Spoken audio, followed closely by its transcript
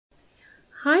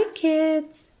Hi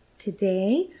kids!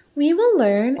 Today we will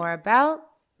learn more about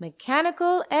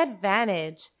mechanical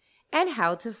advantage and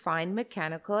how to find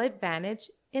mechanical advantage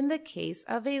in the case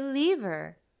of a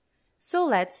lever. So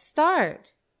let's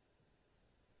start.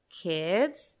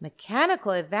 Kids,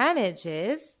 mechanical advantage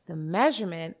is the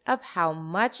measurement of how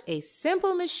much a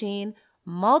simple machine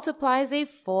multiplies a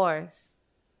force.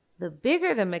 The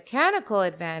bigger the mechanical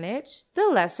advantage, the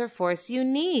lesser force you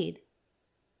need.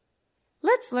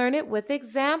 Let's learn it with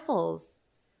examples.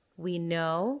 We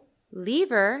know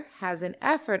lever has an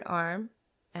effort arm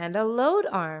and a load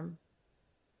arm.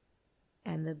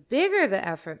 And the bigger the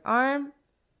effort arm,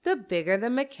 the bigger the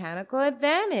mechanical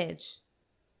advantage.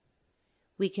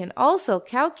 We can also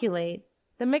calculate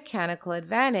the mechanical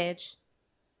advantage,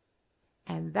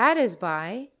 and that is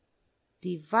by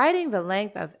dividing the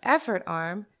length of effort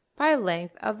arm by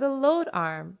length of the load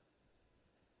arm.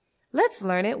 Let's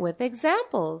learn it with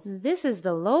examples. This is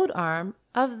the load arm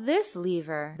of this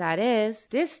lever, that is,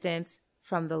 distance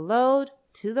from the load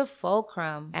to the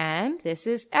fulcrum. And this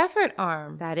is effort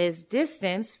arm, that is,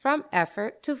 distance from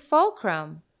effort to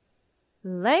fulcrum.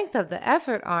 Length of the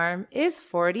effort arm is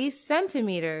 40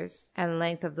 centimeters, and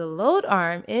length of the load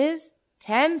arm is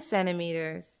 10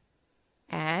 centimeters.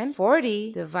 And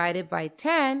 40 divided by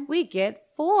 10, we get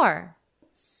 4.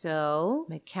 So,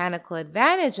 mechanical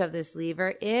advantage of this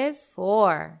lever is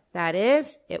 4. That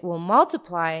is, it will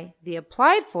multiply the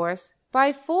applied force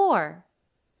by 4.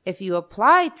 If you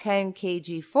apply 10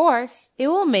 kg force, it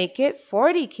will make it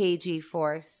 40 kg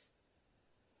force.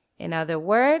 In other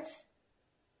words,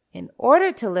 in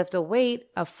order to lift a weight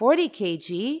of 40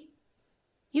 kg,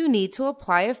 you need to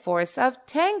apply a force of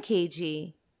 10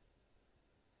 kg.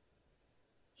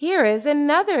 Here is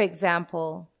another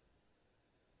example.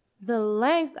 The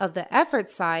length of the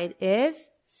effort side is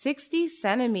 60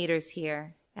 centimeters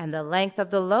here, and the length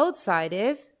of the load side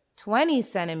is 20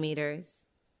 centimeters.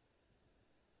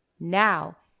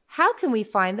 Now, how can we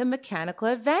find the mechanical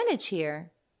advantage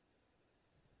here?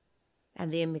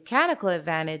 And the mechanical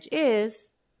advantage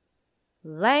is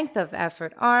length of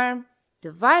effort arm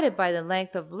divided by the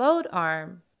length of load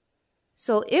arm.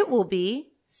 So it will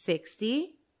be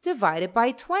 60 divided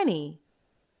by 20.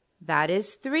 That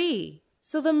is 3.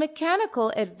 So the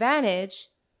mechanical advantage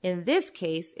in this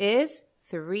case is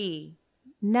 3.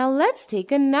 Now let's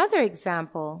take another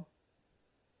example.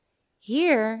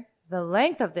 Here, the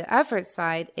length of the effort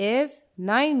side is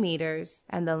 9 meters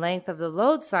and the length of the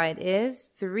load side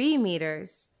is 3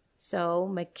 meters. So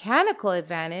mechanical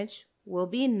advantage will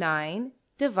be 9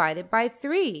 divided by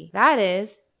 3. That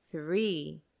is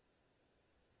 3.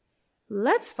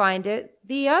 Let's find it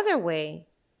the other way.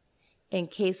 In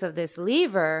case of this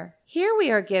lever, here we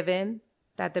are given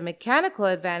that the mechanical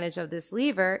advantage of this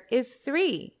lever is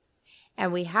 3,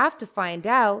 and we have to find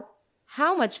out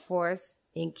how much force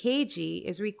in kg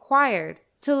is required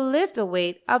to lift a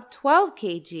weight of 12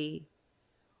 kg.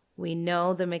 We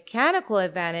know the mechanical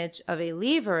advantage of a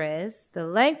lever is the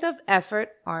length of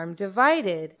effort arm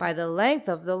divided by the length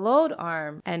of the load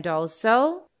arm, and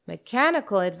also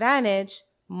mechanical advantage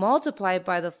multiplied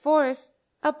by the force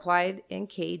applied in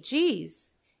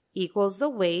kgs equals the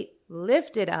weight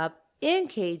lifted up in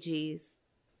kgs.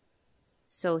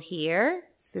 So here,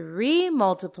 3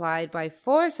 multiplied by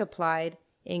force applied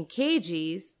in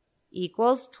kgs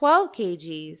equals 12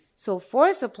 kgs. So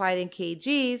force applied in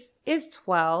kgs is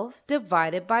 12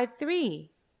 divided by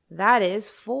 3. That is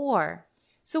 4.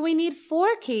 So we need 4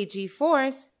 kg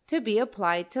force to be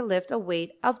applied to lift a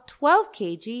weight of 12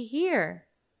 kg here.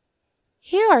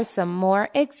 Here are some more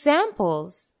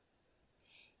examples.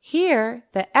 Here,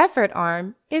 the effort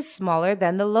arm is smaller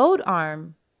than the load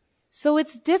arm, so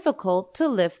it's difficult to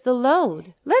lift the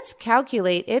load. Let's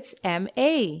calculate its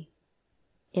MA.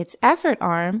 Its effort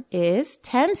arm is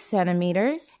 10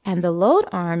 centimeters and the load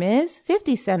arm is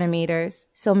 50 centimeters,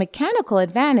 so mechanical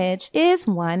advantage is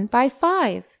 1 by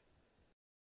 5.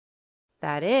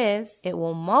 That is, it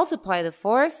will multiply the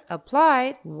force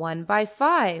applied 1 by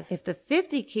 5. If the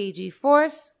 50 kg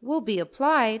force will be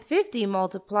applied, 50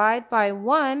 multiplied by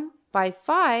 1 by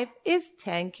 5 is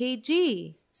 10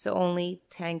 kg. So only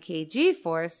 10 kg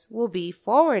force will be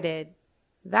forwarded.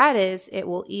 That is, it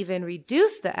will even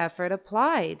reduce the effort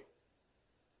applied.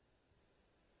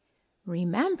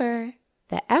 Remember,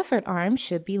 the effort arm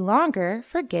should be longer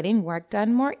for getting work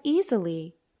done more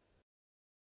easily.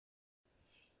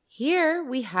 Here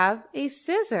we have a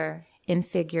scissor. In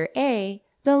figure A,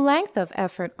 the length of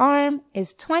effort arm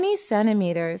is 20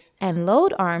 centimeters and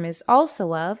load arm is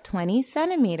also of 20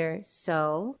 centimeters.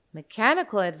 So,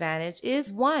 mechanical advantage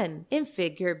is 1. In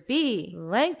figure B,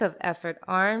 length of effort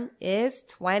arm is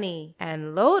 20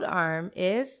 and load arm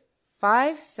is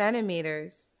 5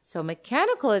 centimeters. So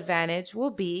mechanical advantage will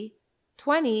be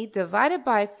 20 divided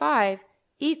by 5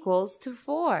 equals to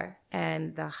 4.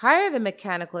 And the higher the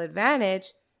mechanical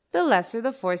advantage, the lesser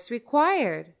the force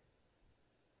required.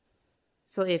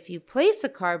 So if you place the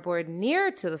cardboard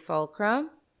nearer to the fulcrum,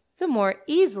 the more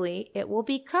easily it will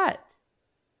be cut.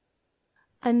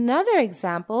 Another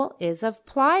example is of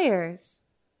pliers.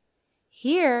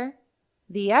 Here,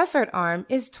 the effort arm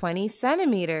is 20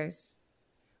 centimeters,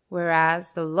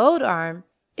 whereas the load arm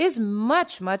is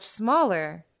much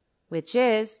smaller, which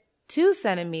is 2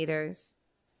 centimeters.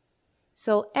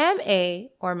 So MA,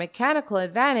 or mechanical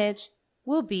advantage,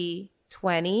 will be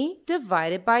 20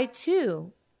 divided by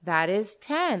 2. That is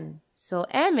 10. So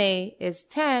MA is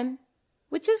 10,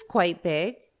 which is quite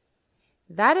big.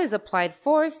 That is applied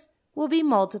force will be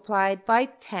multiplied by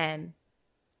 10.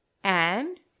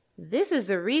 And this is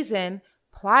the reason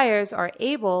pliers are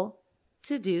able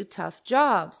to do tough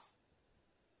jobs.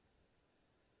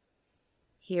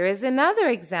 Here is another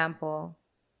example.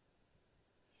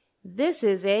 This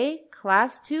is a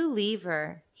Class 2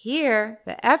 lever. Here,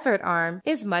 the effort arm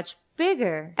is much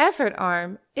bigger. Effort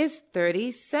arm is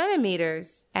 30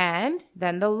 centimeters, and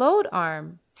then the load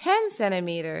arm, 10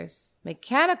 centimeters.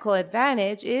 Mechanical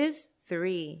advantage is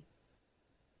 3.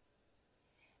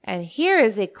 And here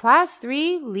is a Class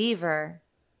 3 lever,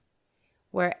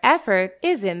 where effort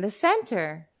is in the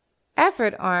center.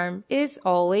 Effort arm is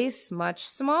always much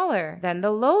smaller than the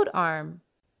load arm.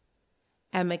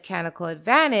 And mechanical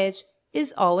advantage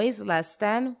is always less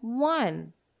than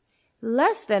 1.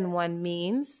 Less than 1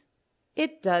 means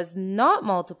it does not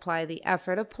multiply the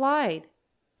effort applied,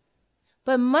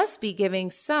 but must be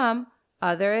giving some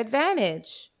other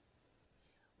advantage.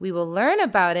 We will learn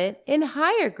about it in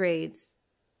higher grades.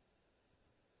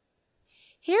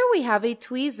 Here we have a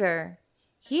tweezer.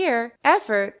 Here,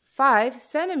 effort 5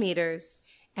 centimeters,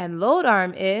 and load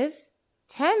arm is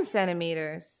 10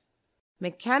 centimeters.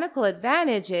 Mechanical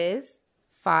advantage is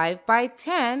 5 by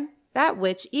 10, that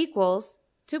which equals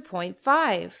to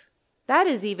 0.5. That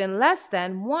is even less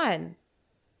than 1.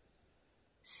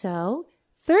 So,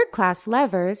 third-class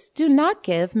levers do not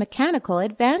give mechanical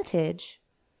advantage.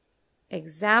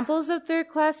 Examples of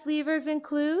third-class levers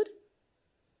include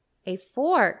a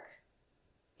fork,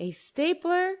 a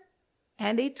stapler,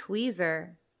 and a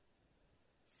tweezer.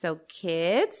 So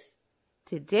kids,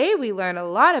 today we learn a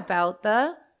lot about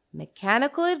the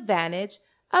mechanical advantage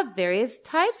of various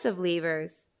types of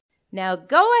levers. Now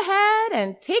go ahead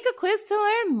and take a quiz to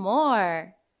learn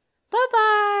more.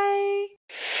 Bye-bye!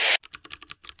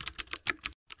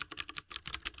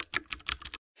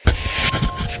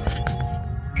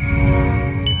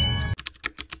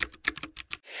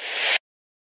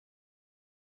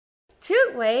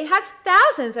 Tutway has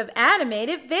thousands of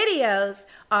animated videos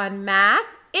on math,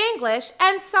 English,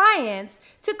 and science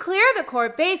to clear the core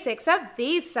basics of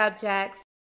these subjects.